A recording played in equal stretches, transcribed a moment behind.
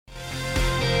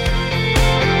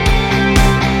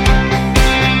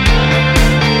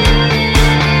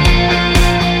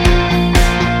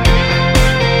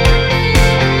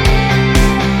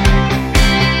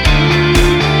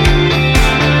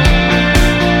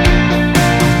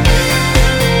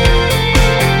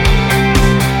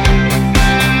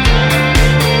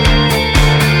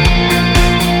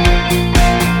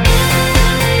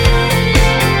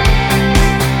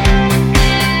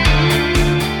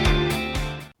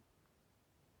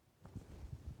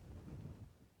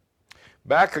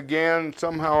back again.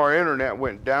 Somehow our internet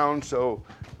went down, so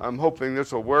I'm hoping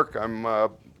this will work. I'm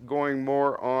going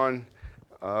more on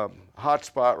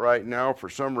hotspot right now for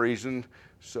some reason.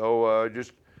 So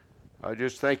I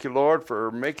just thank you, Lord,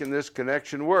 for making this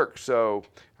connection work. So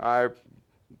I'm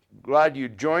glad you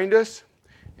joined us.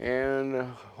 And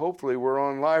hopefully we're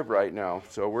on live right now,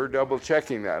 so we're double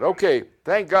checking that. Okay,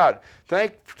 thank God.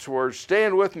 Thanks for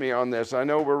staying with me on this. I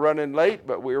know we're running late,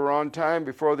 but we were on time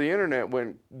before the internet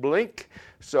went blink,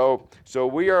 so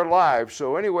we are live.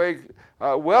 So anyway,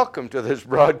 welcome to this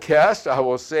broadcast. I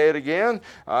will say it again.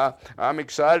 I'm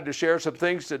excited to share some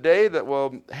things today that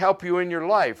will help you in your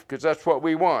life, because that's what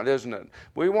we want, isn't it?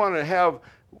 We want to have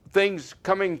things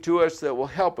coming to us that will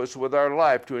help us with our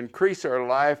life, to increase our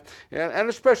life, and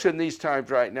especially in these times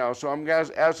right now. So I'm going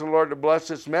to ask the Lord to bless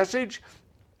this message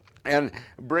and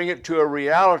bring it to a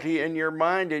reality in your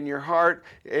mind, in your heart,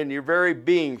 in your very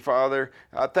being, Father.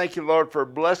 Thank you, Lord, for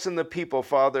blessing the people,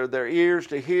 Father, their ears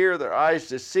to hear, their eyes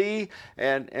to see,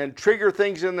 and trigger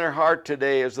things in their heart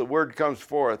today as the word comes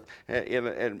forth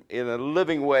in a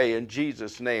living way in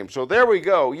Jesus' name. So there we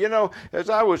go. You know, as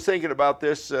I was thinking about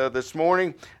this this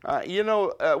morning,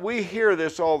 we hear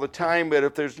this all the time, but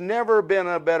if there's never been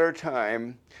a better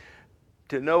time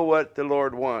to know what the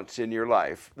Lord wants in your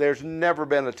life. There's never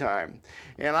been a time.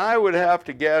 And I would have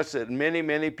to guess that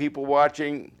many people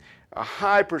watching, a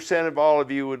high percent of all of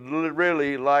you would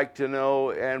really like to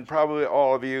know, and probably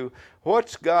all of you,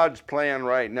 what's God's plan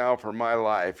right now for my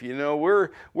life? You know, we're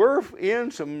in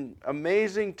some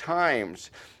amazing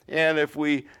times, and if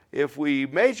we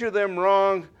measure them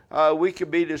wrong, we could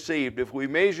be deceived. If we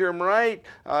measure them right,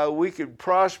 we could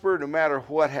prosper no matter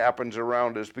what happens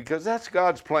around us, because that's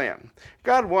God's plan.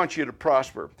 God wants you to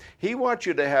prosper. He wants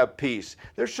you to have peace.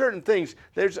 There's certain things,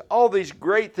 there's all these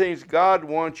great things God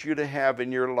wants you to have in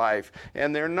your life,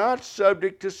 and they're not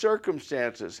subject to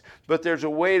circumstances, but there's a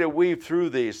way to weave through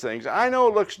these things. I know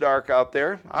it looks dark out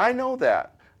there. I know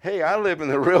that. Hey, I live in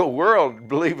the real world,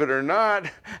 believe it or not.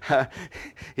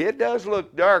 It does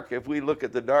look dark if we look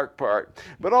at the dark part.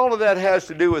 But all of that has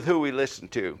to do with who we listen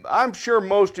to. I'm sure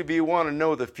most of you want to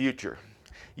know the future.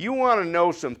 You want to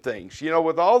know some things. You know,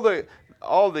 with all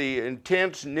the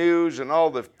intense news and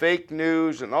all the fake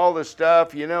news and all the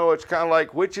stuff, you know, it's kind of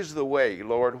like, which is the way,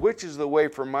 Lord? Which is the way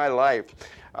for my life?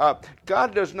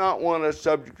 God does not want us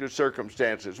subject to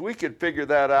circumstances. We could figure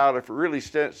that out if we really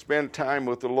spend time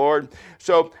with the Lord.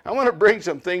 So I want to bring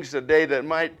some things today that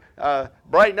might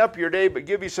brighten up your day, but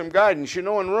give you some guidance. You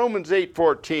know, in Romans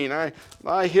 8:14,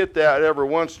 I hit that every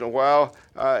once in a while,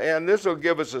 and this will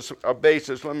give us a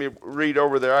basis. Let me read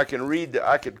over there. I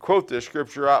could quote this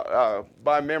scripture out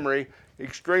by memory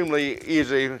extremely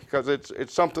easy, because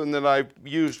it's something that I've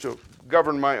used to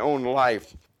govern my own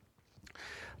life.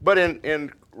 But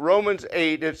in Romans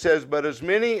 8, it says, but as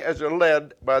many as are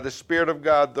led by the Spirit of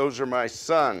God, those are my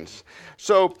sons.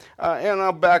 So, and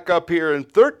I'll back up here in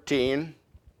 13.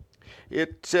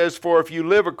 It says, for if you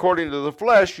live according to the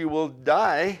flesh, you will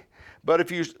die. But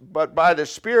by the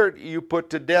Spirit you put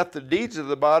to death the deeds of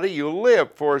the body, you'll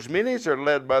live. For as many as are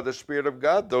led by the Spirit of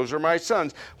God, those are my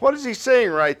sons. What is he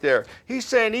saying right there? He's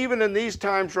saying even in these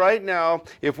times right now,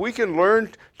 if we can learn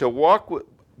to walk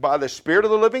by the Spirit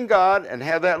of the living God and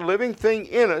have that living thing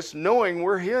in us, knowing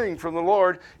we're hearing from the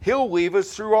Lord, he'll weave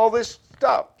us through all this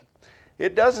stuff.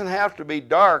 It doesn't have to be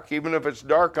dark, even if it's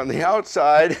dark on the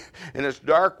outside and it's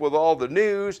dark with all the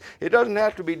news. It doesn't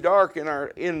have to be dark in our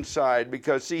inside,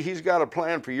 because, see, he's got a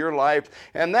plan for your life,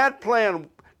 and that plan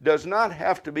does not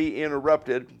have to be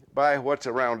interrupted by what's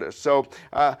around us. So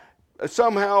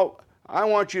somehow I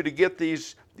want you to get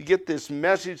this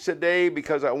message today,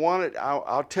 because I want it.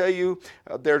 I'll tell you,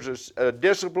 there's a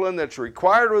discipline that's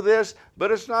required with this,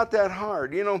 but it's not that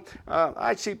hard. You know,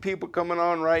 I see people coming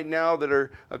on right now that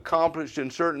are accomplished in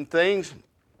certain things.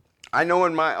 I know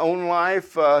in my own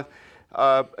life,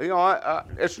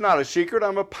 it's not a secret,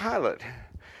 I'm a pilot,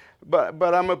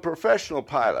 but I'm a professional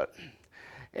pilot.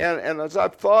 And as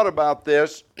I've thought about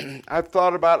this, I've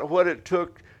thought about what it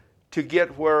took to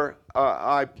get where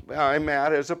I'm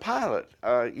at as a pilot.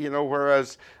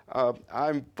 Whereas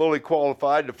I'm fully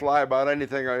qualified to fly about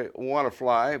anything I want to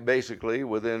fly, basically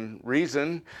within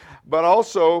reason. But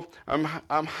also, I'm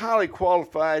highly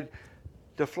qualified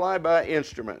to fly by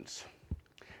instruments.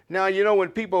 Now, you know, when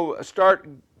people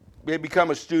they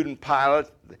become a student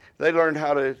pilot, they learn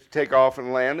how to take off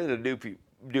and land and to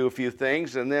do a few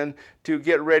things, and then to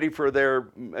get ready for their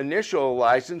initial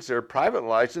license, their private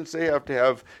license, they have to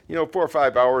have 4 or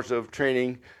 5 hours of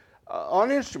training on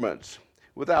instruments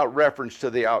without reference to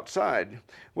the outside.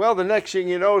 Well, the next thing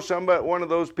you know, one of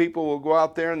those people will go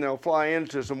out there and they'll fly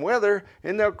into some weather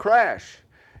and they'll crash.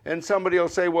 And somebody will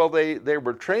say, well, they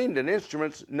were trained in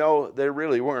instruments. No, they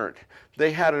really weren't.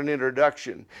 They had an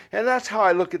introduction. And that's how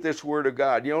I look at this Word of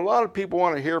God. You know, a lot of people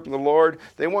want to hear from the Lord.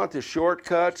 They want the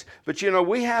shortcuts. But, you know,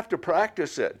 we have to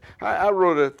practice it. I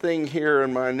wrote a thing here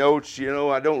in my notes. You know,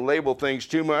 I don't label things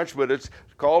too much, but it's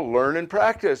called Learn and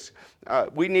Practice.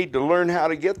 We need to learn how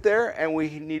to get there, and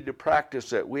we need to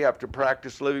practice it. We have to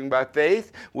practice living by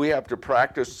faith. We have to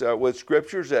practice with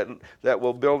scriptures that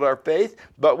will build our faith.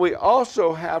 But we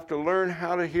also have to learn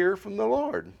how to hear from the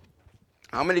Lord.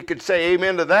 How many could say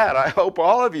amen to that? I hope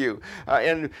all of you.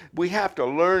 And we have to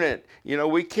learn it. You know,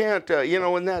 we can't, you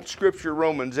know, in that scripture,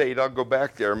 Romans 8, I'll go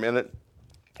back there a minute.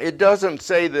 It doesn't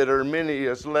say that are many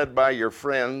as led by your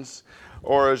friends,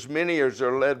 or as many as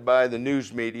are led by the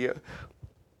news media,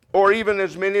 or even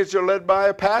as many as are led by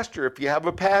a pastor. If you have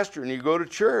a pastor and you go to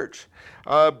church,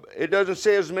 it doesn't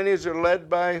say as many as are led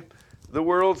by the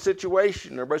world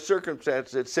situation or by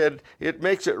circumstance. It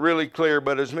makes it really clear,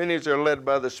 but as many as are led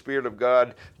by the Spirit of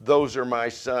God, those are my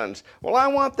sons. Well, I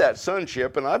want that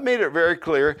sonship, and I've made it very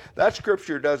clear. That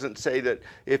scripture doesn't say that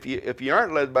if you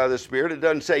aren't led by the Spirit, it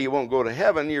doesn't say you won't go to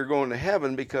heaven. You're going to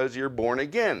heaven because you're born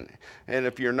again. And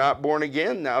if you're not born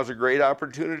again, now's a great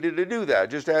opportunity to do that.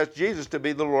 Just ask Jesus to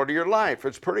be the Lord of your life.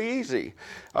 It's pretty easy.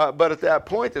 But at that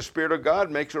point, the Spirit of God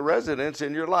makes a residence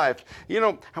in your life. You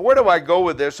know, where do I go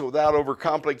with this without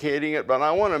overcomplicating it? But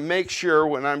I want to make sure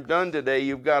when I'm done today,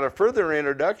 you've got a further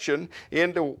introduction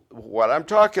into what I'm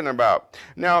talking about.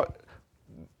 Now,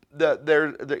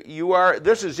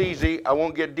 this is easy. I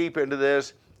won't get deep into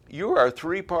this. You are a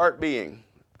three-part being.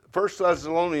 1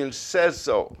 Thessalonians says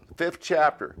so, 5th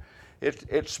chapter.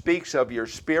 It speaks of your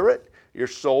spirit, your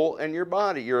soul, and your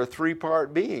body. You're a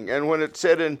three-part being. And when it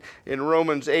said in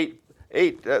Romans 8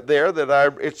 there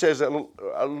that it says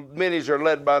that many are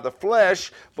led by the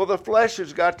flesh. Well, the flesh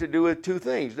has got to do with two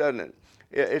things, doesn't it?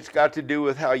 It's got to do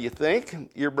with how you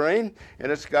think, your brain, and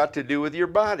it's got to do with your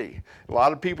body. A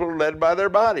lot of people are led by their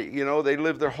body. You know, they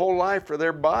live their whole life for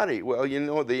their body. Well, you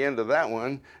know the end of that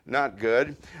one, not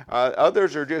good.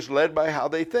 Others are just led by how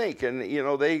they think. And, you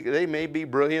know, they may be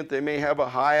brilliant. They may have a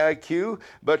high IQ.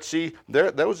 But, see,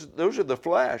 those are the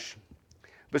flesh.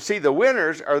 But, see, the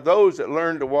winners are those that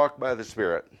learn to walk by the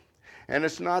Spirit. And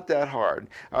it's not that hard.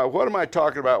 What am I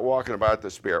talking about walking about the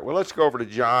Spirit? Well, let's go over to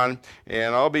John,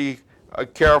 and I'll be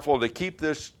careful to keep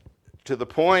this to the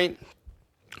point.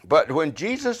 But when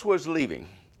Jesus was leaving,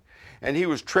 and he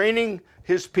was training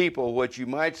his people, what you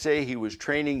might say he was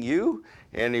training you,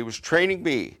 and he was training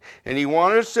me. And he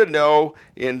wanted us to know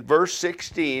in verse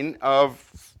 16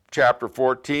 of chapter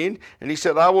 14, and he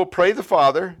said, I will pray the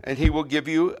Father, and he will give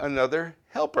you another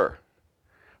helper.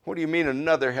 What do you mean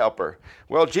another helper?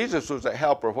 Well, Jesus was a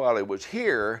helper while he was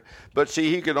here, but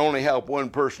see, he could only help one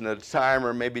person at a time,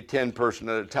 or maybe 10 person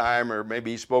at a time, or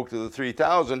maybe he spoke to the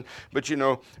 3,000. But you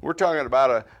know, we're talking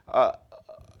about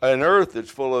an earth that's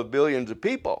full of billions of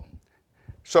people.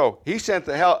 So he sent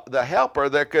the helper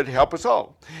that could help us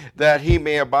all, that he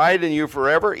may abide in you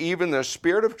forever, even the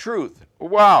Spirit of truth.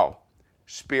 Wow,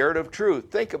 Spirit of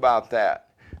truth. Think about that.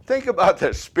 Think about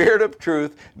the Spirit of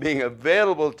truth being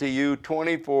available to you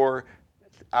 24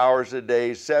 hours a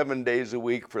day, 7 days a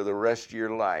week for the rest of your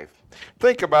life.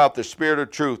 Think about the Spirit of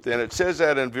truth. And it says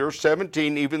that in verse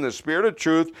 17, even the Spirit of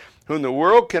truth, whom the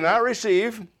world cannot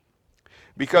receive,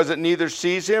 because it neither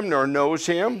sees him nor knows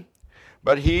him.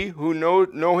 But he who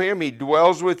know him, he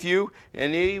dwells with you,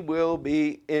 and he will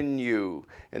be in you.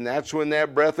 And that's when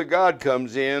that breath of God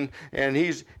comes in, and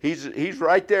he's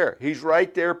right there. He's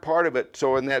right there, part of it.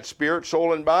 So in that spirit,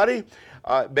 soul, and body,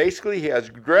 basically he has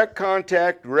direct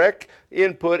contact, direct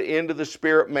input into the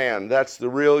spirit man. That's the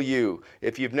real you.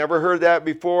 If you've never heard that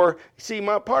before, see,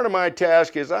 part of my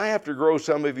task is I have to grow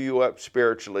some of you up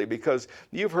spiritually, because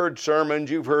you've heard sermons,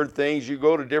 you've heard things, you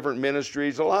go to different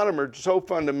ministries. A lot of them are so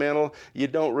fundamental, you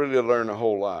don't really learn a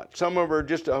whole lot. Some of them are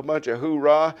just a bunch of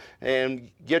hoorah and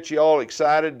get you all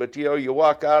excited, but you know, you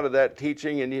walk out of that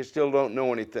teaching and you still don't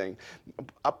know anything.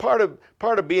 A part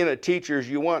of being a teacher is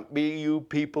you want you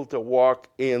people to walk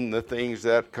in the things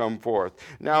that come forth.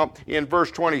 Now, in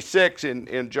verse 26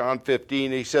 in John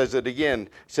 15, he says it again.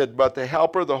 He said, but the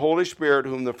Helper, the Holy Spirit,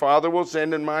 whom the Father will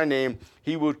send in my name,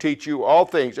 he will teach you all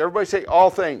things. Everybody say all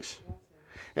things.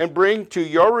 And bring to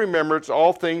your remembrance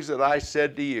all things that I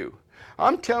said to you.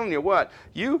 I'm telling you what,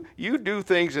 you do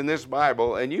things in this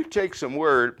Bible, and you take some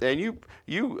word, and you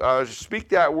speak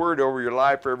that word over your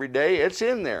life every day. It's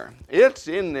in there. It's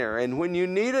in there. And when you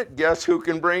need it, guess who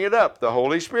can bring it up? The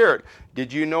Holy Spirit.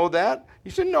 Did you know that? You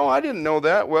said, no, I didn't know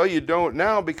that. Well, you don't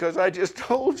now because I just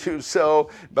told you so,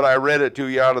 but I read it to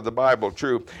you out of the Bible.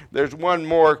 True. There's one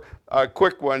more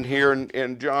quick one here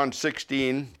in John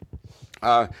 16.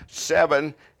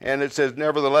 7, and it says,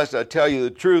 "Nevertheless, I tell you the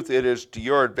truth, it is to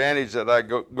your advantage that I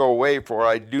go away, for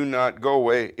I do not go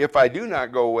away. If I do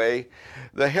not go away,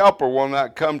 the Helper will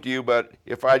not come to you, but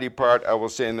if I depart, I will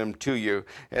send him to you."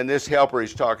 And this Helper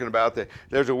he's talking about,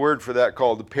 there's a word for that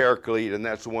called the Paraclete, and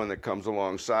that's the one that comes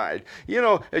alongside. You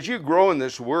know, as you grow in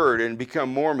this word and become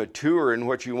more mature in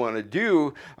what you want to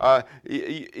do,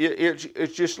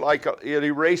 it's just like it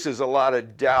erases a lot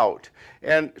of doubt.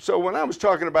 And so when I was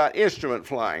talking about instrument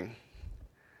flying,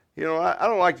 you know, I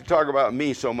don't like to talk about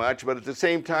me so much, but at the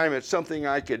same time, it's something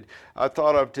I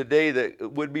thought of today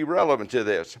that would be relevant to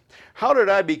this. How did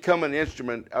I become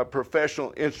a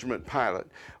professional instrument pilot?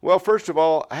 Well, first of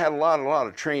all, I had a lot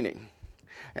of training,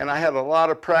 and I had a lot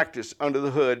of practice under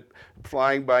the hood,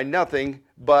 flying by nothing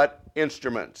but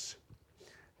instruments.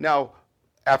 Now,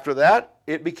 after that,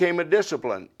 it became a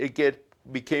discipline. It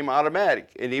became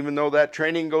automatic. And even though that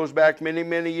training goes back many,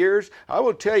 many years, I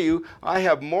will tell you, I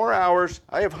have more hours,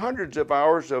 I have hundreds of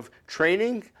hours of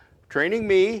training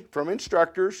me from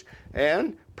instructors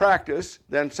and practice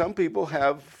than some people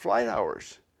have flight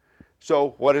hours.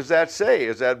 So what does that say?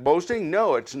 Is that boasting?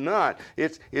 No, it's not.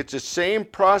 It's the same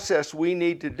process we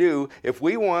need to do if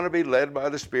we want to be led by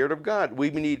the Spirit of God.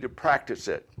 We need to practice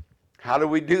it. How do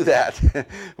we do that?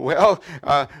 Well,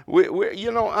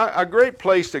 a great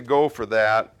place to go for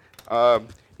that,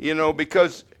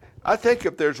 because I think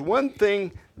if there's one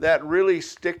thing that really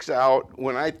sticks out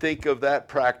when I think of that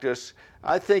practice,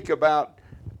 I think about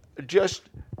just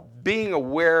being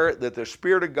aware that the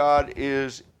Spirit of God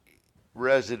is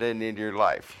resident in your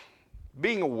life,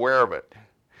 being aware of it.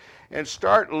 And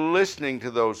start listening to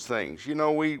those things. You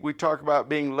know, we talk about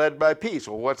being led by peace.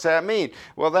 Well, what's that mean?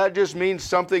 Well, that just means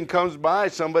something comes by,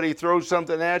 somebody throws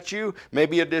something at you,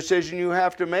 maybe a decision you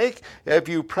have to make. If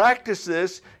you practice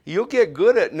this, you'll get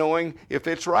good at knowing if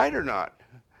it's right or not,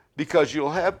 because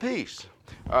you'll have peace.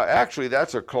 Actually,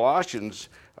 that's a Colossians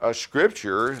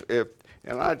scripture.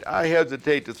 And I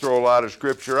hesitate to throw a lot of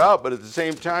scripture out, but at the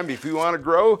same time, if you want to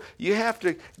grow, you have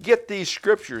to get these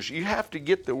scriptures. You have to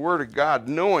get the Word of God,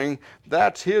 knowing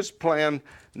that's His plan,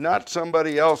 not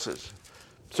somebody else's.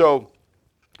 So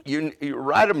you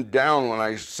write them down when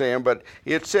I say them, but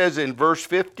it says in verse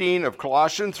 15 of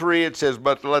Colossians 3, it says,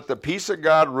 "But let the peace of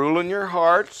God rule in your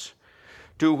hearts,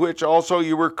 to which also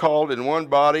you were called in one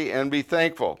body, and be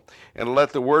thankful. And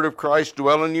let the word of Christ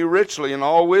dwell in you richly in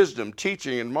all wisdom,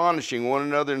 teaching and admonishing one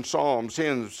another in psalms,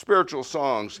 hymns, spiritual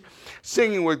songs,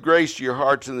 singing with grace to your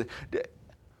hearts." And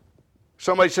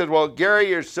somebody said, "Well, Gary,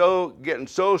 you're getting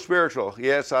so spiritual."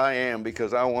 Yes, I am,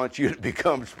 because I want you to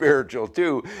become spiritual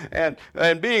too. And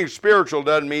being spiritual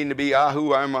doesn't mean to be,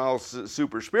 I'm all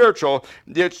super spiritual.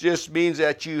 It just means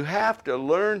that you have to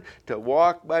learn to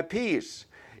walk by peace.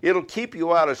 It'll keep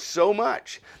you out of so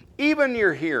much, even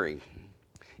your hearing.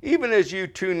 Even as you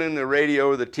tune in the radio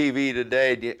or the TV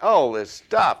today, all this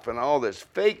stuff and all this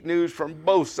fake news from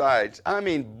both sides. I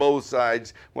mean both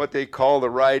sides, what they call the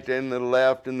right and the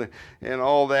left and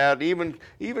all that.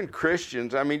 Even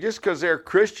Christians. I mean, just because they're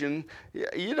Christian,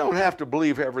 you don't have to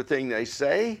believe everything they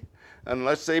say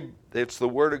unless it's the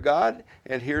Word of God,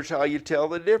 and here's how you tell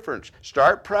the difference.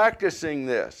 Start practicing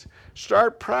this.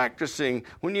 Start practicing.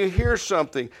 When you hear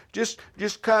something, just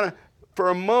kind of, for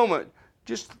a moment,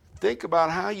 just think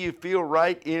about how you feel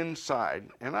right inside.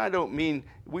 And I don't mean,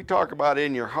 we talk about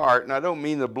in your heart, and I don't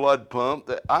mean the blood pump.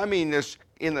 I mean this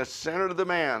in the center of the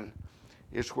man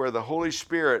is where the Holy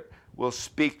Spirit will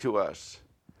speak to us.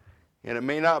 And it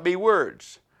may not be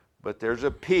words, but there's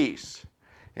a peace.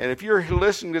 And if you're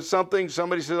listening to something,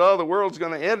 somebody says, "Oh, the world's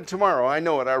going to end tomorrow." I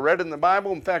know it. I read it in the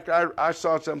Bible. In fact, I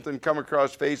saw something come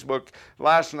across Facebook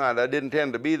last night. I didn't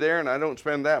tend to be there, and I don't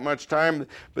spend that much time.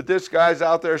 But this guy's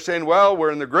out there saying, "Well,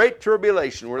 we're in the Great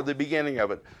Tribulation. We're at the beginning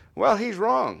of it." Well, he's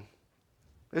wrong.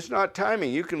 It's not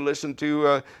timing. You can listen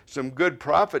to some good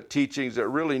prophet teachings that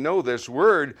really know this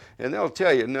word, and they'll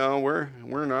tell you, no,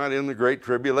 we're not in the Great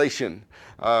Tribulation.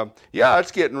 Yeah, it's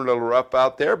getting a little rough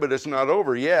out there, but it's not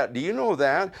over yet. Do you know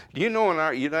that? Do you know in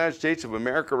our United States of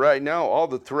America right now, all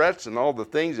the threats and all the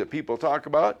things that people talk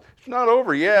about? It's not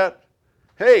over yet.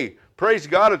 Hey, praise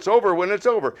God, it's over when it's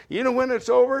over. You know when it's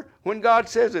over? When God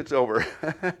says it's over.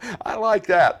 I like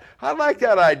that. I like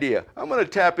that idea. I'm going to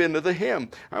tap into the hymn.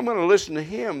 I'm going to listen to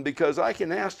him because I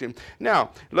can ask him.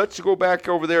 Now, let's go back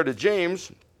over there to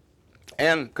James.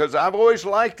 And because I've always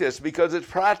liked this because it's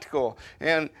practical.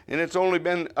 And it's only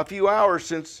been a few hours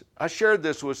since I shared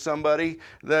this with somebody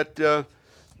that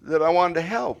I wanted to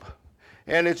help.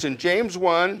 And it's in James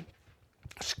 1,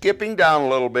 skipping down a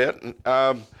little bit.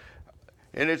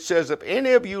 And it says, "If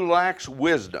any of you lacks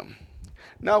wisdom."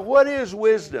 Now, what is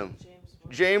wisdom?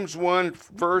 James 1,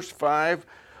 verse 5.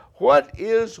 What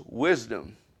is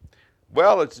wisdom?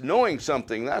 Well, it's knowing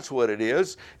something. That's what it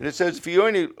is. And it says, if you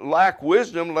only lack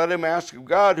wisdom, let him ask of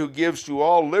God, who gives to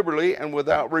all liberally and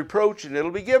without reproach, and it'll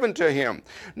be given to him.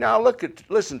 Now,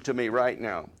 listen to me right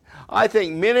now. I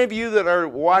think many of you that are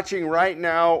watching right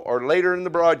now or later in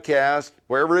the broadcast,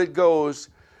 wherever it goes,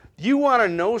 you want to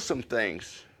know some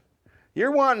things.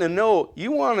 You want to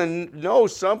know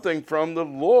something from the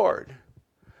Lord.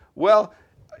 Well,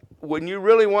 when you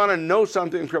really want to know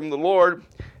something from the Lord,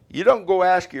 you don't go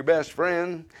ask your best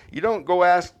friend. You don't go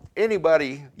ask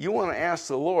anybody. You want to ask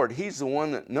the Lord. He's the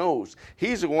one that knows.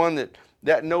 He's the one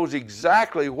that knows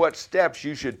exactly what steps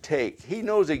you should take. He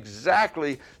knows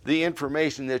exactly the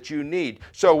information that you need.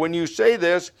 So when you say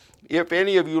this, if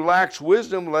any of you lacks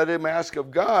wisdom, let him ask of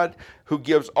God, who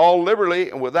gives all liberally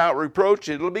and without reproach,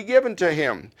 it'll be given to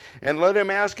him. And let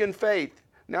him ask in faith.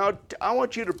 Now, I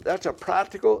want you to, that's a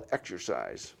practical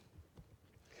exercise.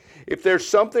 If there's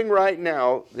something right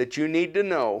now that you need to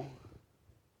know,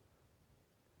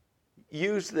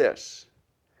 use this.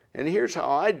 And here's how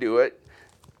I do it.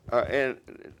 And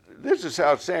this is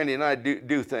how Sandy and I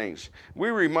do things. We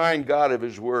remind God of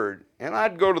his word. And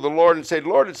I'd go to the Lord and say,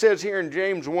 Lord, it says here in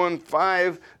James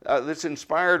 1:5, this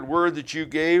inspired word that you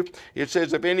gave, it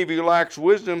says, if any of you lacks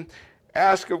wisdom,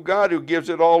 ask of God, who gives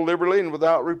it all liberally and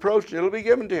without reproach, and it'll be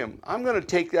given to him. I'm going to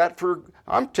take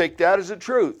that as a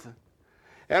truth.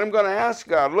 And I'm going to ask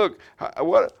God, look,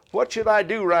 what should I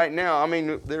do right now? I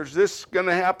mean, there's this going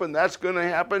to happen, that's going to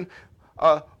happen.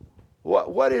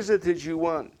 What is it that you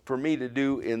want for me to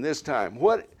do in this time?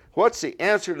 What's the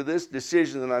answer to this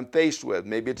decision that I'm faced with?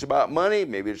 Maybe it's about money,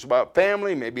 maybe it's about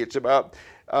family, maybe it's about,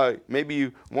 maybe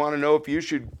you want to know if you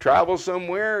should travel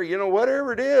somewhere,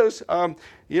 whatever it is.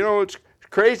 It's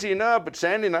crazy enough, but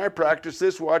Sandy and I practiced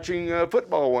this watching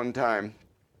football one time.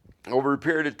 Over a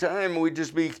period of time, we'd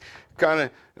just be kind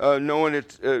of knowing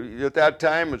it at that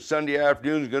time, it's Sunday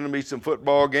afternoon, there's going to be some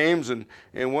football games, and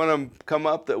one of them come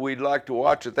up that we'd like to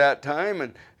watch at that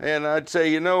time, and I'd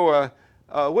say,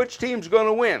 which team's going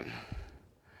to win?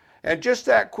 And just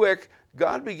that quick,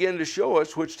 God began to show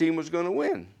us which team was going to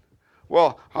win.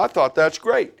 Well, I thought that's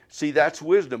great. See, that's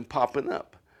wisdom popping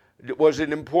up. Was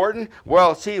it important?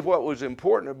 Well, see, what was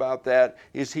important about that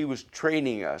is he was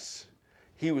training us.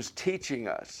 He was teaching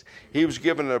us. He was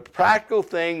giving a practical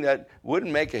thing that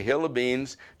wouldn't make a hill of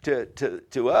beans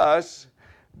to us,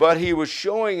 but he was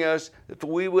showing us that if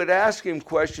we would ask him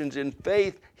questions in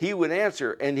faith, he would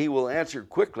answer, and he will answer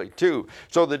quickly too.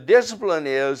 So the discipline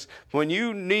is, when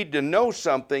you need to know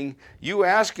something, you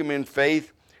ask him in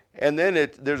faith, and then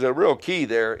there's a real key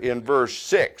there in verse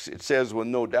 6. It says, with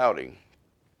no doubting.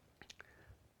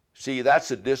 See, that's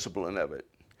the discipline of it.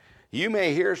 You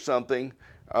may hear something,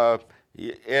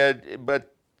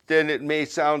 but then it may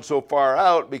sound so far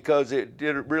out because it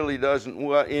really doesn't,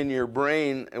 in your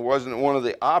brain, it wasn't one of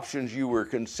the options you were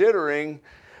considering.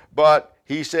 But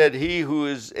he said, he who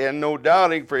is, and no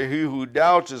doubting, for he who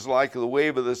doubts is like the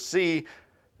wave of the sea,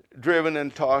 driven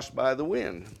and tossed by the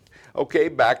wind. Okay,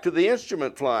 back to the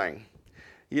instrument flying.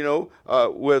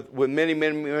 With many,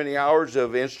 many, many hours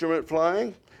of instrument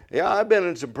flying, yeah, I've been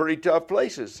in some pretty tough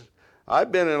places.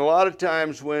 I've been in a lot of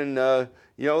times when,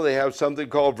 they have something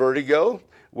called vertigo.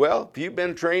 Well, if you've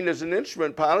been trained as an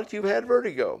instrument pilot, you've had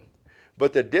vertigo.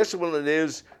 But the discipline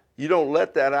is, you don't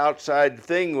let that outside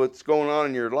thing, what's going on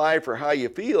in your life or how you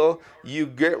feel, you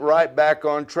get right back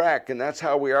on track. And that's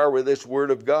how we are with this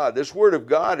Word of God. This Word of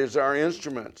God is our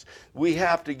instruments. We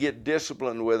have to get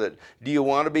disciplined with it. Do you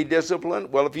want to be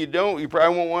disciplined? Well, if you don't, you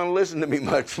probably won't want to listen to me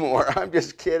much more. I'm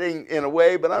just kidding in a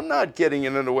way, but I'm not kidding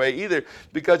in a way either,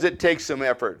 because it takes some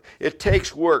effort. It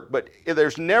takes work. But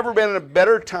there's never been a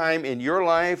better time in your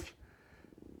life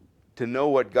to know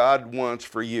what God wants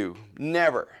for you.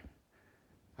 Never.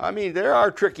 I mean, there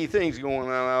are tricky things going on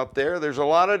out there. There's a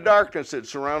lot of darkness that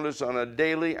surrounds us on a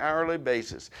daily, hourly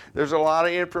basis. There's a lot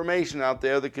of information out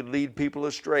there that could lead people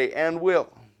astray, and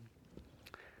will.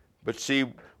 But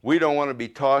see, we don't want to be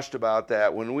tossed about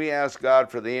that. When we ask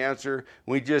God for the answer,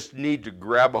 we just need to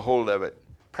grab a hold of it.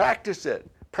 Practice it.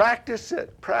 Practice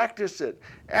it. Practice it.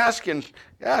 Asking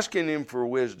him for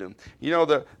wisdom.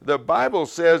 The Bible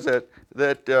says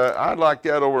that I like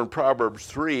that over in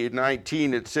Proverbs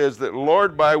 3:19. It says that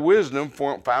Lord by wisdom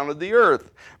founded the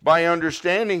earth. By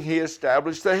understanding he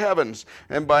established the heavens.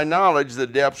 And by knowledge the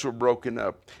depths were broken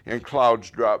up and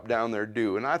clouds dropped down their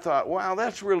dew. And I thought, wow,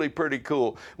 that's really pretty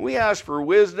cool. We ask for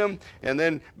wisdom, and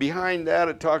then behind that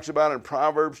it talks about in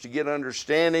Proverbs to get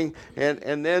understanding,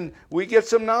 and then we get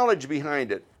some knowledge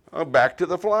behind it. Back to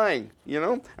the flying,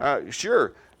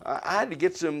 Sure, I had to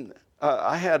get some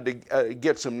I had to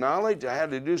get some knowledge. I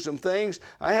had to do some things.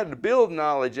 I had to build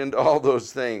knowledge into all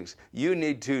those things. You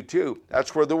need to too.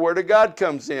 That's where the Word of God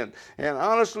comes in. And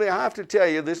honestly, I have to tell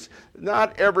you this,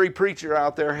 not every preacher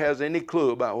out there has any clue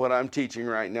about what I'm teaching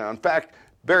right now. In fact,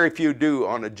 very few do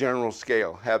on a general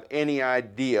scale have any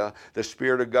idea the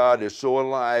Spirit of God is so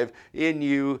alive in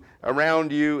you,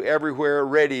 around you, everywhere,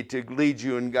 ready to lead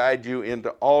you and guide you into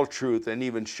all truth and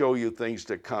even show you things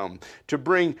to come, to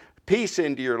bring peace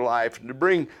into your life, and to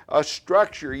bring a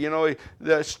structure. You know,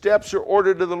 the steps are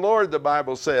ordered to the Lord, the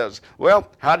Bible says.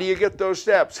 Well, how do you get those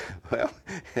steps? Well,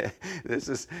 this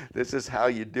is how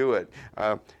you do it.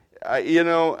 I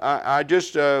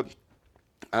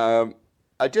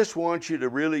just want you to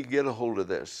really get a hold of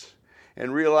this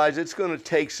and realize it's going to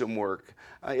take some work.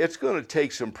 It's going to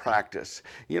take some practice.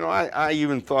 You know, I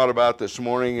even thought about this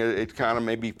morning, it kind of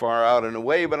may be far out in a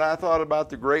way, but I thought about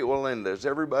the Great Wallendas.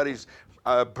 Everybody's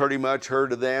pretty much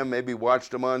heard of them, maybe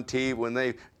watched them on TV when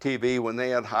they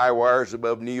had high wires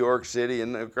above New York City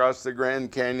and across the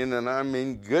Grand Canyon, and I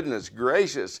mean, goodness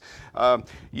gracious.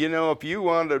 You know, if you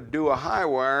wanted to do a high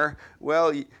wire,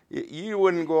 well, you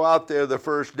wouldn't go out there the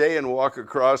first day and walk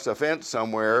across a fence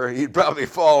somewhere. You'd probably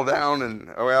fall down and,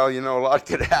 well, you know, a lot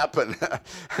could happen.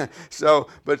 So,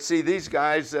 but see, these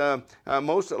guys, a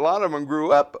lot of them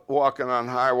grew up walking on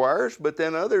high wires, but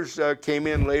then others came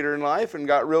in later in life and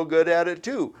got real good at it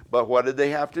too. But what did they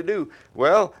have to do?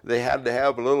 Well, they had to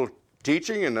have a little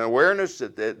teaching and awareness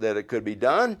that it could be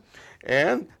done,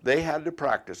 and they had to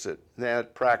practice it. They had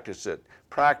to practice it.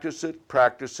 Practice it,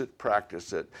 practice it,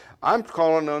 practice it. I'm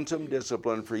calling on some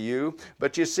discipline for you,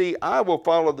 but you see, I will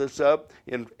follow this up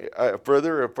in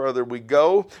further we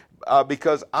go,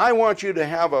 because I want you to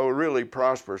have a really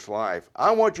prosperous life.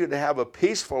 I want you to have a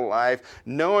peaceful life,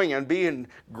 knowing and being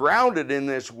grounded in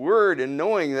this Word and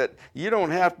knowing that you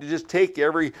don't have to just take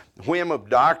every whim of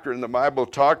doctrine the Bible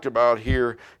talked about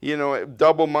here. You know,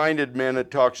 double-minded men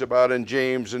it talks about in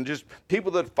James, and just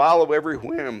people that follow every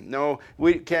whim. No,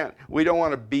 we don't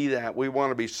want to be that. We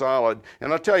want to be solid.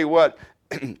 And I'll tell you what,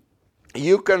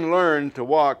 you can learn to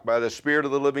walk by the Spirit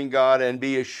of the living God and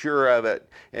be assured of it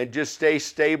and just stay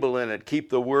stable in it. Keep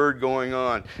the Word going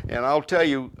on. And I'll tell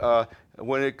you,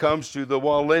 when it comes to the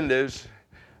Wallendas,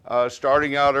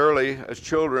 starting out early as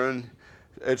children,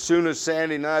 as soon as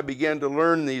Sandy and I began to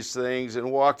learn these things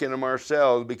and walk in them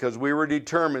ourselves, because we were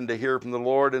determined to hear from the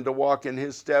Lord and to walk in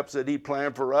His steps that He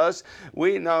planned for us,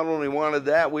 we not only wanted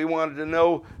that, we wanted to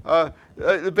know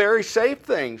the very safe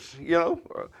things. You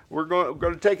know, we're going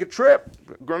to take a trip.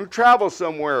 We're going to travel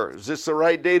somewhere. Is this the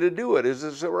right day to do it? Is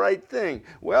this the right thing?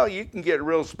 Well, you can get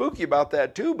real spooky about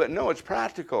that too, but no, it's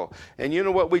practical. And you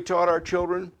know what we taught our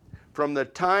children? From the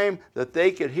time that they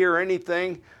could hear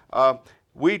anything,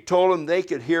 we told them they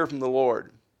could hear from the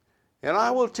Lord. And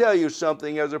I will tell you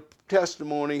something as a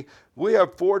testimony. We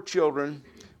have 4 children.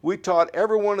 We taught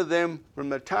every one of them from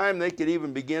the time they could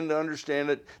even begin to understand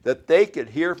it, that they could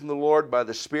hear from the Lord by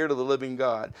the Spirit of the living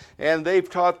God. And they've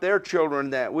taught their children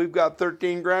that. We've got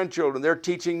 13 grandchildren. They're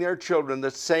teaching their children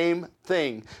the same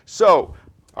thing. So,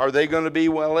 are they going to be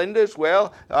Wallendas?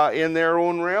 Well, in their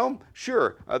own realm,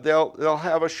 sure. They'll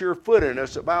have a sure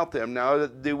footedness about them. Now,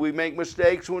 do we make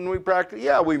mistakes when we practice?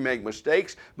 Yeah, we make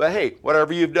mistakes. But hey,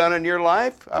 whatever you've done in your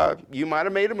life, you might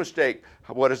have made a mistake.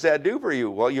 What does that do for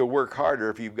you? Well, you'll work harder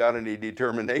if you've got any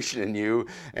determination in you.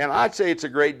 And I'd say it's a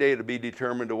great day to be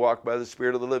determined to walk by the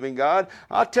Spirit of the living God.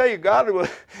 I'll tell you, God will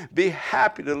be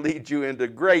happy to lead you into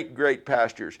great, great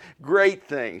pastures, great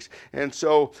things. And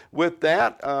so with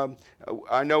that,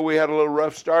 I know we had a little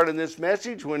rough start in this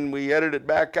message. When we edit it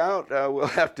back out, we'll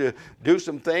have to do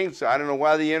some things. I don't know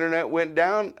why the internet went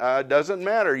down. Doesn't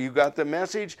matter. You got the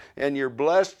message, and you're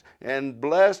blessed and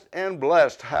blessed and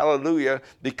blessed. Hallelujah.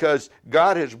 Because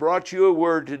God has brought you a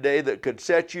word today that could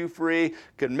set you free,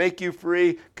 could make you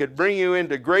free, could bring you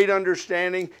into great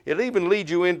understanding. It'll even lead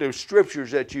you into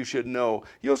scriptures that you should know.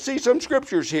 You'll see some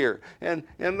scriptures here, and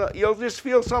you'll just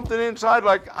feel something inside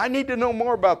like, I need to know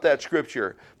more about that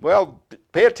scripture. Well,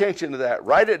 pay attention to that.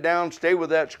 Write it down. Stay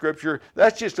with that scripture.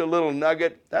 That's just a little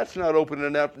nugget. That's not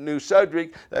opening up a new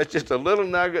subject. That's just a little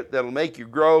nugget that'll make you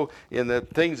grow in the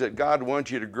things that God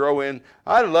wants you to grow in.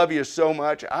 I love you so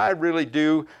much. I really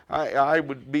do. I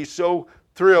would be so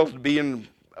thrilled to be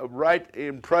right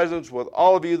in presence with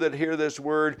all of you that hear this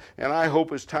word, and I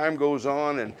hope as time goes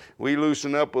on and we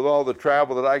loosen up with all the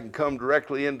travel that I can come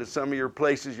directly into some of your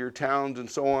places, your towns and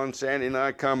so on. Sandy and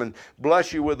I come and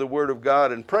bless you with the word of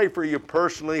God and pray for you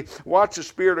personally. Watch the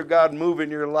Spirit of God move in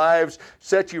your lives,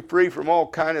 set you free from all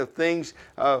kind of things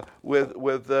with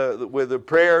the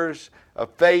prayers of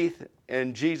faith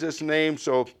in Jesus' name.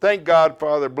 So thank God,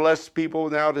 Father. Bless people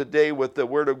now today with the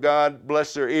Word of God.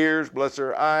 Bless their ears, bless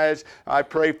their eyes. I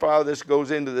pray, Father, this goes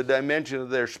into the dimension of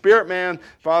their spirit, man.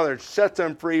 Father, set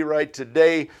them free right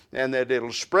today, and that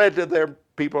it'll spread to their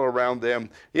people around them.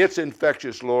 It's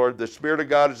infectious, Lord. The Spirit of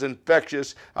God is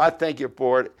infectious. I thank you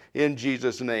for it in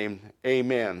Jesus' name.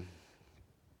 Amen.